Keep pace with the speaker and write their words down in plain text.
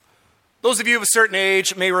Those of you of a certain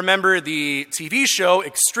age may remember the TV show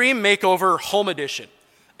Extreme Makeover Home Edition.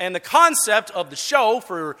 And the concept of the show,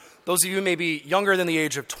 for those of you maybe younger than the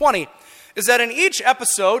age of 20, is that in each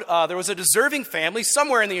episode, there was a deserving family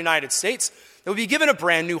somewhere in the United States that would be given a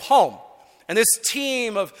brand new home. And this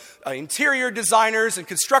team of interior designers and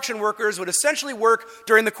construction workers would essentially work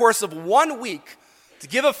during the course of 1 week to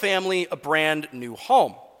give a family a brand new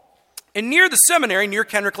home. And near the seminary, near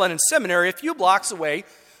Kendrick Lennon Seminary, a few blocks away,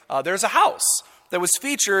 there's a house that was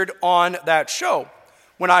featured on that show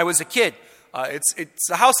when I was a kid. It's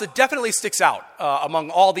a house that definitely sticks out among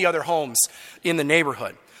all the other homes in the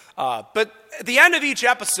neighborhood. But at the end of each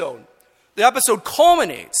episode, the episode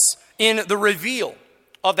culminates in the reveal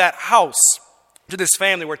of that house to this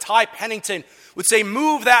family, where Ty Pennington would say,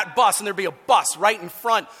 "Move that bus," and there'd be a bus right in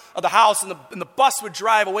front of the house, and the bus would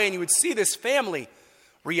drive away, and you would see this family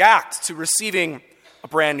react to receiving a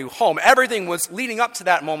brand new home. Everything was leading up to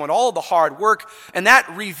that moment, all of the hard work, and that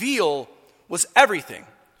reveal was everything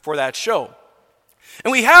for that show.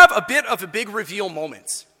 And we have a bit of a big reveal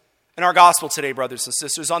moment in our gospel today, brothers and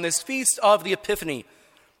sisters, on this feast of the Epiphany,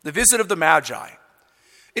 the visit of the Magi.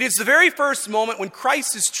 It is the very first moment when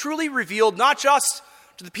Christ is truly revealed, not just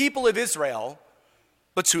to the people of Israel,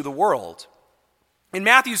 but to the world. In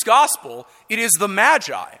Matthew's gospel, it is the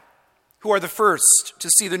Magi who are the first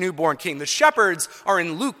to see the newborn king. The shepherds are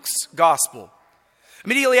in Luke's gospel.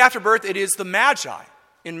 Immediately after birth, it is the Magi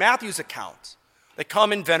in Matthew's account that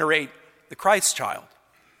come and venerate the Christ child.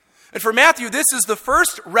 And for Matthew, this is the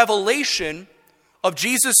first revelation of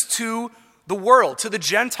Jesus to the world, to the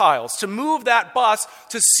Gentiles, to move that bus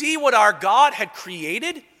to see what our God had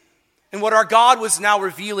created and what our God was now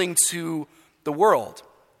revealing to the world.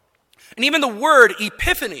 And even the word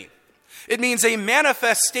epiphany, it means a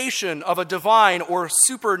manifestation of a divine or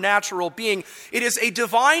supernatural being. It is a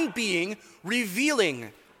divine being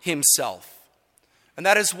revealing himself. And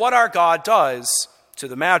that is what our God does to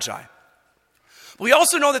the Magi. But we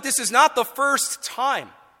also know that this is not the first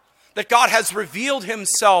time that God has revealed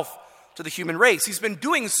himself to the human race. He's been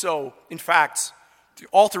doing so, in fact,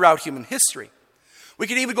 all throughout human history. We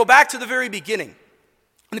can even go back to the very beginning,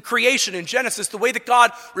 in the creation in Genesis, the way that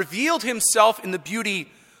God revealed himself in the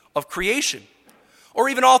beauty of creation. Or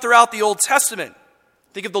even all throughout the Old Testament.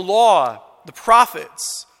 Think of the law, the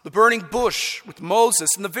prophets, the burning bush with Moses,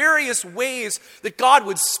 and the various ways that God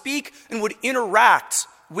would speak and would interact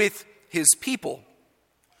with his people.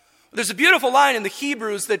 There's a beautiful line in the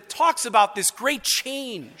Hebrews that talks about this great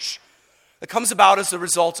change that comes about as a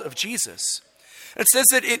result of Jesus. And it says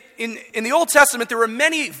that in the Old Testament, there were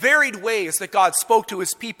many varied ways that God spoke to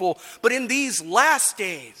his people, but in these last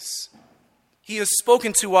days, he has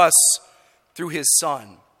spoken to us through his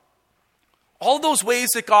Son. All those ways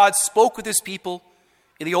that God spoke with his people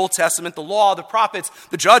in the Old Testament, the law, the prophets,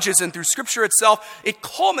 the judges, and through Scripture itself, it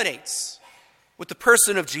culminates with the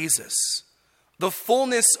person of Jesus, the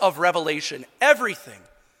fullness of revelation. Everything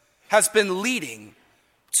has been leading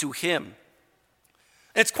to him.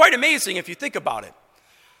 And it's quite amazing if you think about it,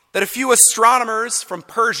 that a few astronomers from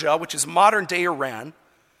Persia, which is modern-day Iran,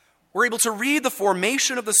 were able to read the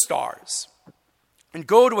formation of the stars and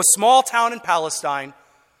go to a small town in Palestine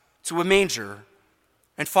to a manger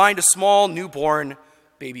and find a small newborn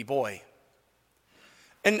baby boy.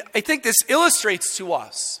 And I think this illustrates to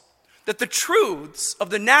us that the truths of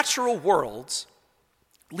the natural world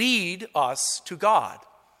lead us to God.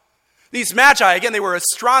 These Magi, again, they were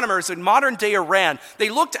astronomers in modern-day Iran. They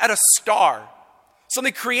looked at a star,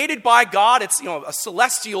 something created by God. It's, a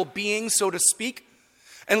celestial being, so to speak,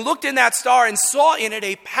 and looked in that star and saw in it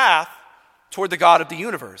a path toward the God of the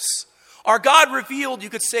universe. Our God revealed, you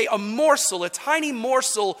could say, a tiny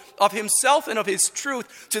morsel of himself and of his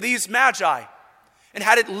truth to these Magi, and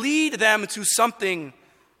had it lead them to something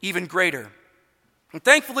even greater. And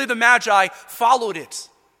thankfully, the Magi followed it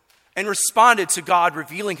and responded to God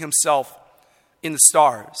revealing himself in the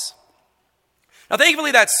stars. Now,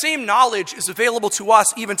 thankfully, that same knowledge is available to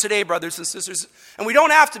us even today, brothers and sisters. And we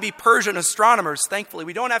don't have to be Persian astronomers, thankfully.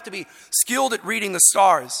 We don't have to be skilled at reading the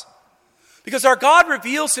stars. Because our God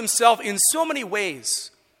reveals himself in so many ways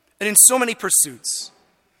and in so many pursuits.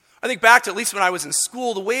 I think back to, at least when I was in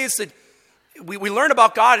school, the ways that we learn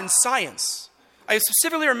about God in science. I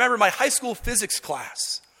specifically remember my high school physics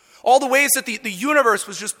class. All the ways that the universe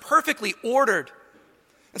was just perfectly ordered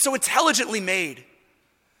and so intelligently made.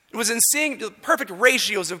 It was in seeing the perfect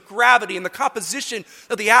ratios of gravity and the composition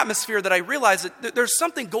of the atmosphere that I realized that there's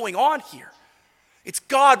something going on here. It's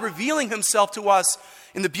God revealing himself to us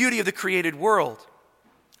in the beauty of the created world.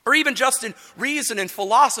 Or even just in reason and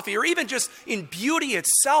philosophy, or even just in beauty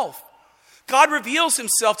itself. God reveals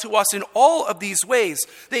himself to us in all of these ways.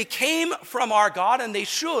 They came from our God, and they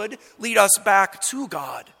should lead us back to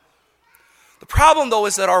God. The problem, though,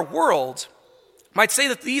 is that our world might say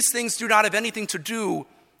that these things do not have anything to do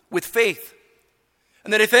with faith,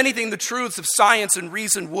 and that if anything, the truths of science and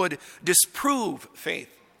reason would disprove faith.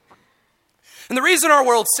 And the reason our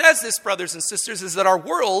world says this, brothers and sisters, is that our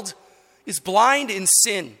world is blind in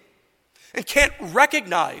sin and can't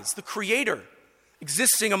recognize the Creator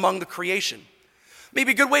existing among the creation.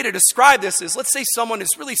 Maybe a good way to describe this is, let's say someone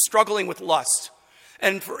is really struggling with lust.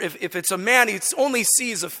 And if it's a man, he only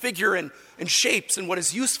sees a figure and shapes and what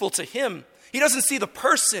is useful to him. He doesn't see the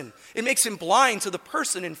person. It makes him blind to the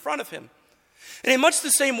person in front of him. And in much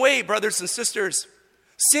the same way, brothers and sisters,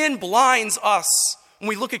 sin blinds us. When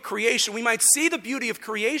we look at creation, we might see the beauty of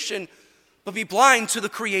creation, but be blind to the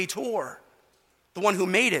Creator, the one who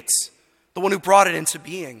made it, the one who brought it into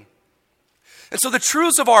being. And so the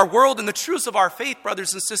truths of our world and the truths of our faith,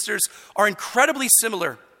 brothers and sisters, are incredibly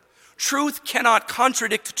similar. Truth cannot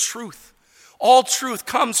contradict truth. All truth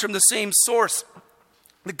comes from the same source.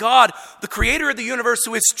 The God, the Creator of the universe,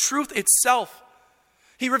 who is truth itself.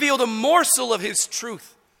 He revealed a morsel of his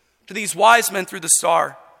truth to these wise men through the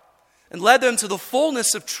star and led them to the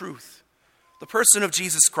fullness of truth, the person of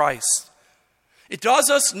Jesus Christ. It does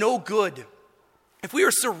us no good if we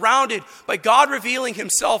are surrounded by God revealing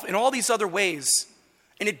himself in all these other ways,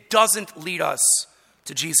 and it doesn't lead us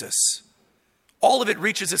to Jesus. All of it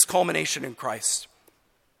reaches its culmination in Christ.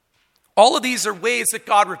 All of these are ways that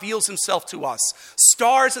God reveals himself to us,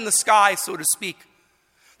 stars in the sky, so to speak,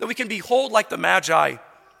 that we can behold like the Magi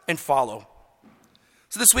and follow.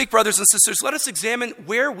 So this week, brothers and sisters, let us examine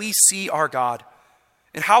where we see our God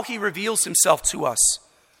and how he reveals himself to us,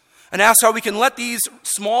 and ask how we can let these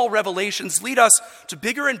small revelations lead us to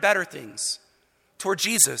bigger and better things, toward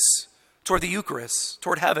Jesus, toward the Eucharist,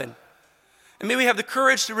 toward heaven. And may we have the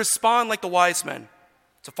courage to respond like the wise men,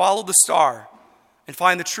 to follow the star and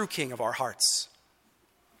find the true King of our hearts.